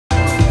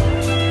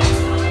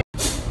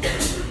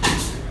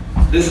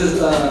This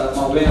is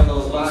my band,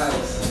 Those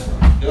Vibes.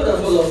 Give it up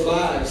for Those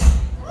Vibes.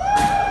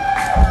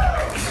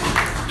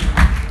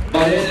 By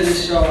the end of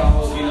this show, I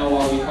hope you know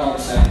why we call it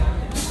that.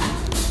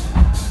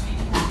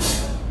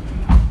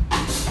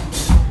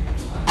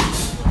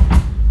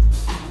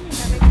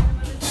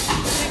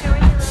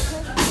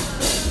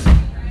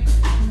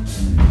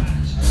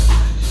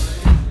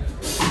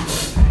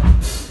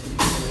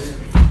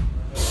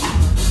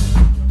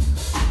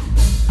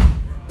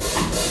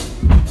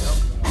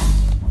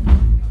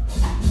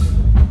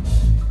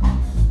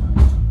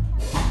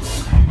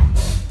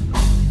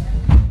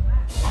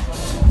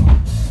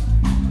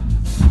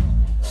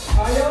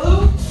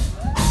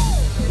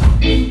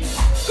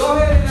 Go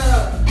ahead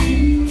and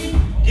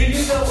give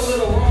yourself a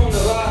little room to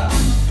vibe.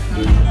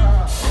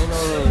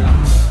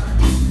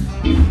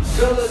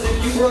 Fellas, if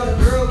you brought a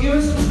girl, give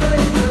her some space.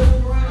 Let her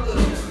move around a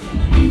little.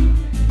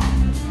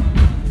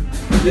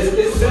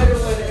 It's better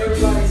when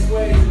everybody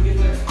sways.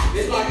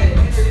 It's like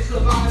it's a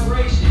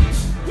vibration.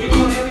 We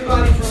want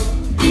everybody from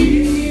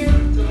here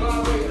to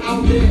vibrate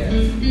out there.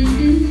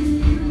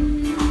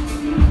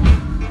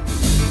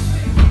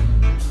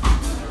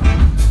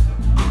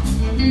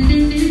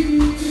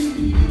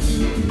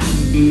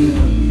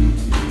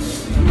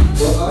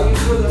 Well, are you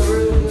feeling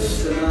real good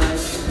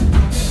tonight?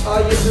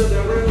 Are you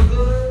feeling real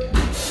good?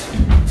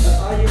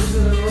 Are you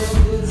feeling real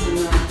good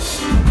tonight?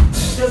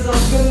 'Cause I'm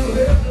feeling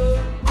real good.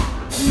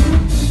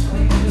 Are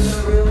you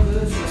feeling real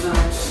good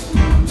tonight?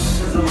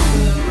 'Cause I'm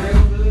feeling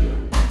real good.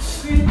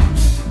 Feeling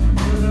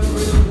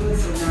real good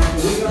tonight.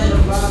 We got the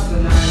vibe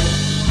tonight.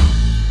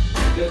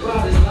 The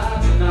crowd is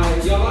live tonight,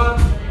 y'all.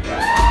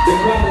 The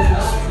crowd is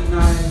live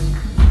tonight.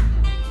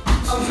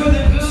 I'm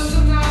feeling good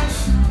tonight.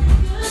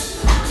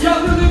 Y'all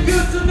feeling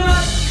good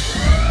tonight?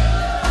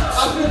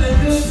 I'm feeling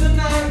good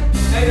tonight.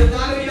 Hey, the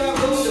louder y'all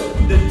go,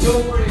 the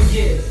doper it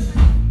gets.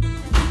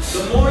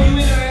 The more you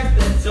interact,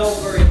 the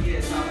doper it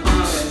gets, I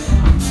promise.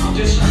 I'm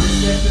just trying to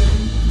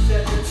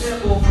set the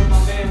tempo for my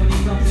man when he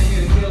comes in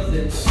here and kills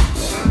it.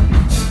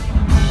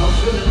 I'm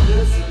feeling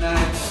good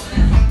tonight.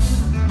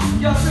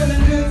 Y'all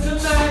feeling good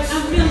tonight?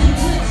 I'm feeling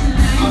good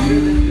tonight. I'm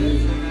feeling good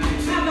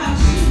tonight. How about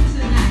you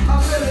tonight? I'm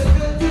feeling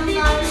good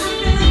tonight.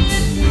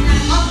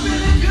 I'm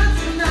feeling good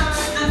tonight.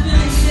 I'm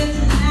feeling good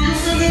tonight. I'm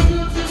feeling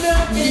good tonight. I'm feeling good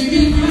tonight. It's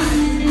good vibes.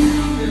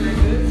 I'm feeling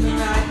good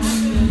tonight.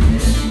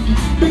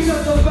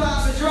 Because the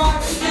vibe is right.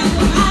 Because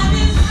the vibe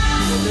is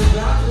right. The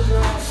vibe is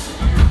right.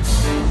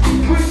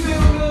 We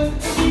feel good.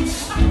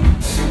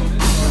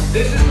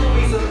 This is gonna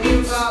be some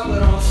hip hop,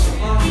 but on some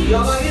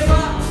y'all like hip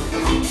hop?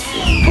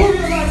 Who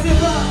you like hip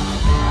hop?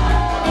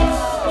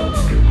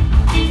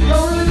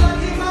 Y'all really like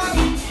hip hop?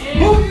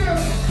 Who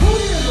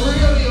here's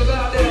really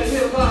about that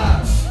hip hop?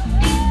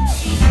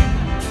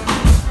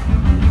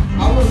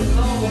 I wrote a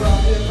song about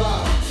hip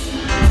hop.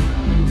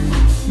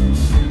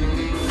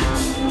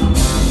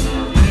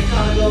 It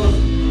kind of goes,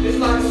 it's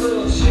like a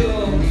little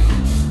chill.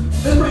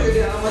 Let's break it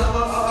down.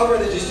 I'd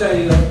rather just tell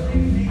you that.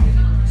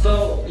 So,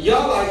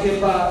 y'all like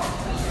hip hop.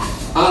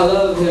 I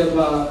love hip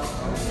hop.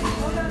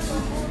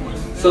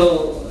 So,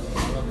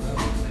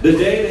 the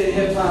day that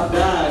hip hop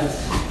dies,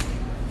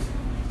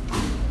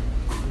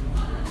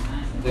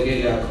 look,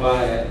 it got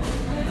quiet.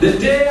 The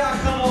day I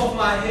come off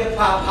my hip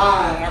hop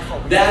high,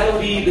 that'll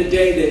be the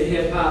day that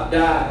hip hop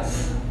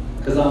dies.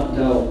 'Cause I'm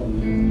dope.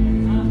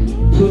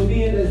 Put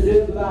me in a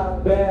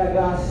Ziploc bag,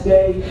 I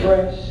stay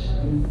fresh.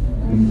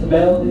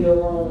 Smell the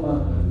aroma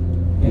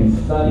in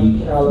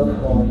sunny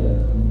California.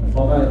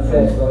 On my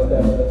text like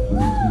that.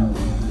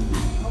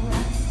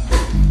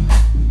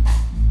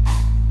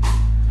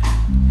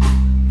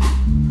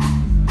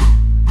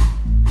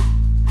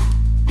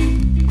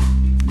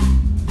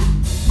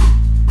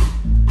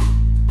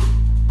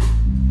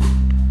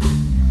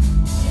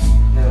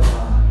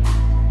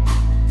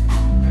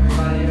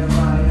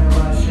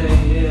 Everybody say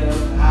hip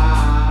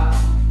hop.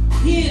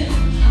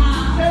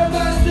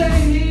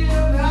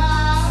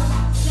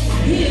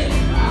 Hip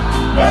hop.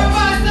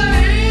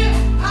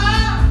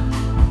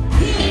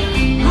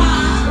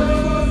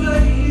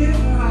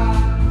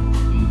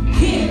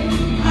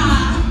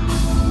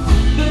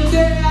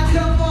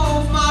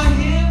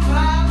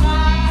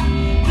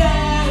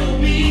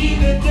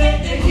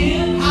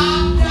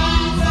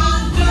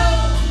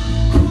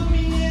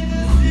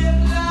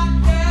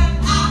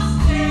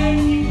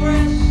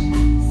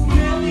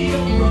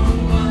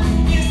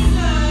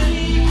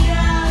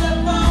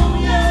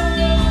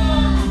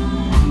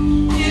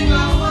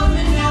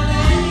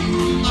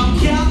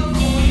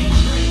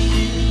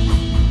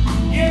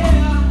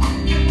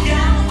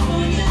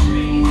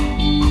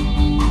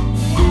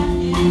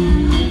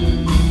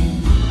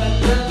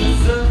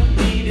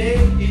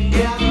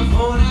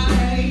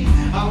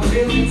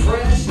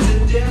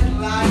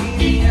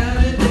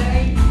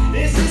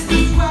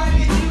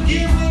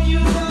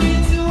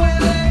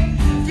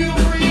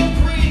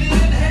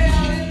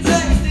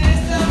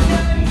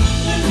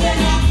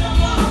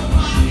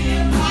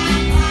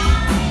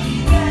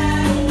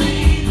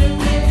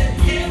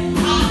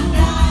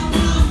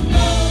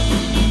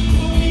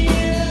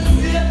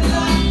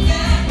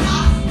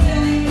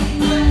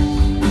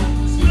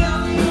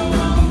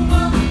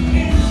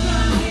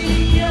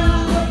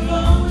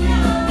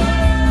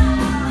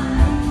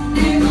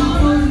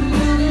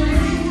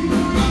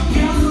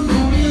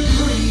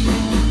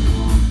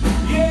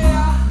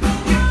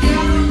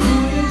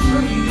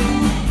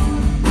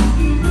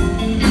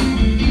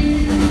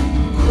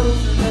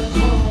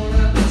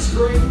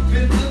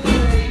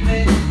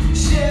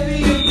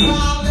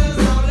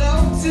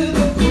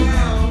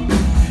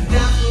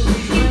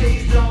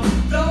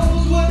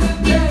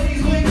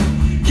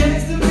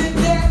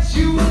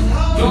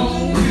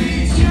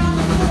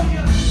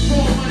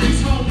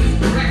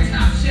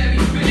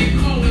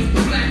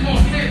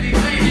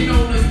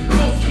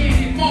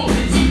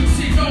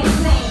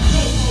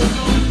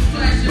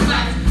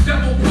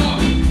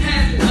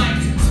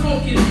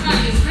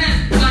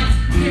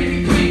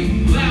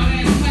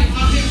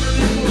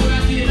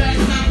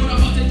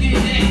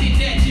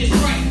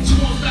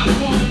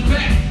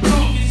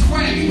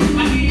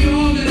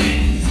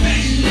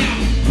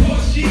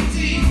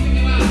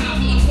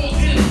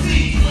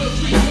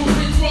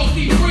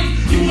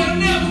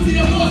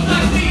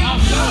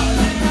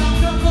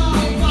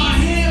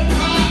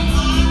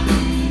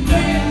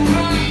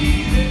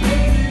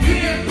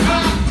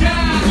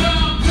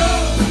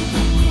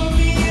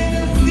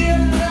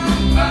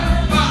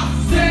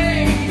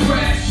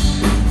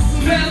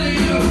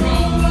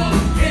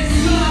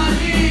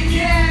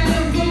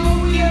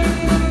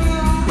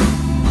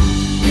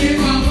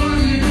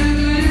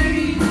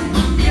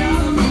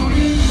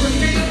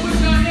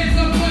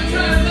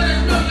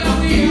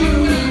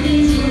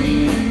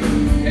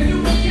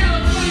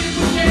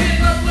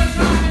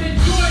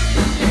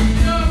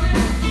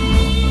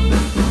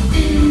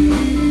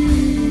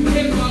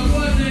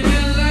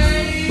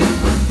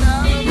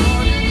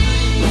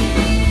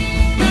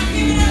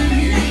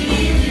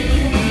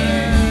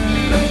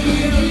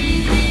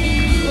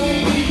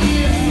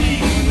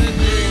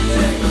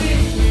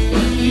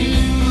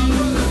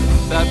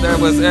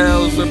 was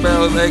Els from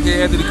Bells,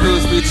 aka Anthony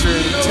Cruz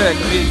featuring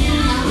Technique.